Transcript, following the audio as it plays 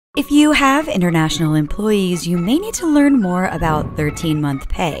If you have international employees, you may need to learn more about 13-month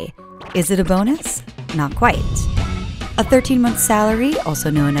pay. Is it a bonus? Not quite. A 13-month salary, also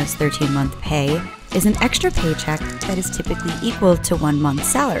known as 13-month pay, is an extra paycheck that is typically equal to 1 month's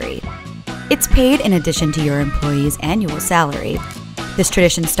salary. It's paid in addition to your employee's annual salary. This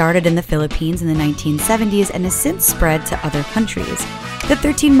tradition started in the Philippines in the 1970s and has since spread to other countries. The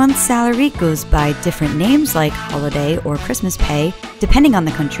 13-month salary goes by different names like holiday or Christmas pay, depending on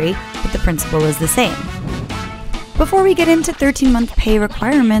the country, but the principle is the same. Before we get into 13-month pay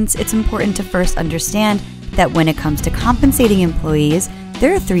requirements, it's important to first understand that when it comes to compensating employees,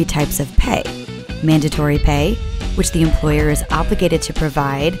 there are 3 types of pay. Mandatory pay, which the employer is obligated to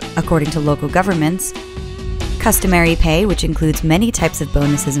provide according to local governments. Customary pay, which includes many types of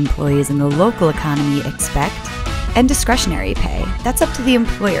bonuses employees in the local economy expect. And discretionary pay, that's up to the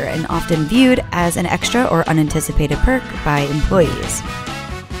employer and often viewed as an extra or unanticipated perk by employees.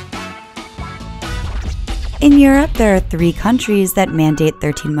 In Europe, there are 3 countries that mandate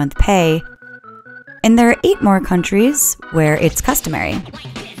 13-month pay, and there are 8 more countries where it's customary.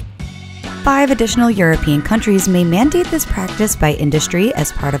 5 additional European countries may mandate this practice by industry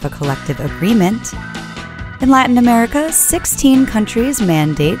as part of a collective agreement. In Latin America, 16 countries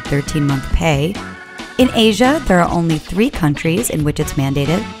mandate 13-month pay. In Asia, there are only 3 countries in which it's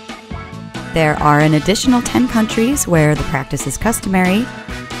mandated. There are an additional 10 countries where the practice is customary.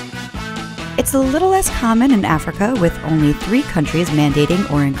 It's a little less common in Africa, with only 3 countries mandating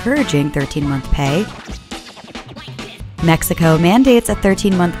or encouraging 13-month pay. Mexico mandates a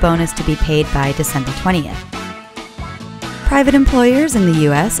 13-month bonus to be paid by December 20th. Private employers in the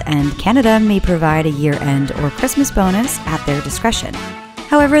US and Canada may provide a year-end or Christmas bonus at their discretion.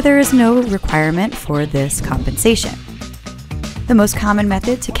 However, there is no requirement for this compensation. The most common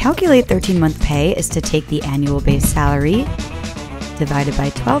method to calculate 13-month pay is to take the annual base salary divided by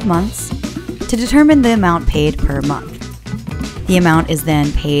 12 months to determine the amount paid per month. The amount is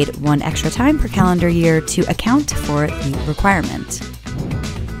then paid 1 extra time per calendar year to account for the requirement.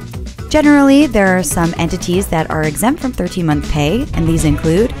 Generally, there are some entities that are exempt from 13-month pay, and these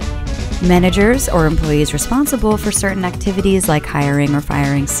include managers or employees responsible for certain activities like hiring or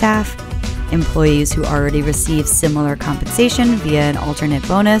firing staff, employees who already receive similar compensation via an alternate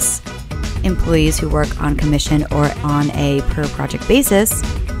bonus, employees who work on commission or on a per-project basis,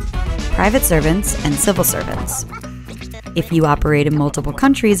 private servants, and civil servants. If you operate in multiple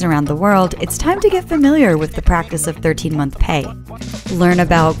countries around the world, it's time to get familiar with the practice of 13-month pay. Learn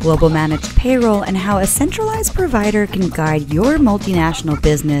about global managed payroll and how a centralized provider can guide your multinational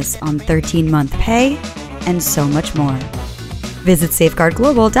business on 13-month pay, and so much more. Visit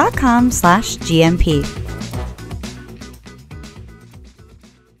safeguardglobal.com/GMP.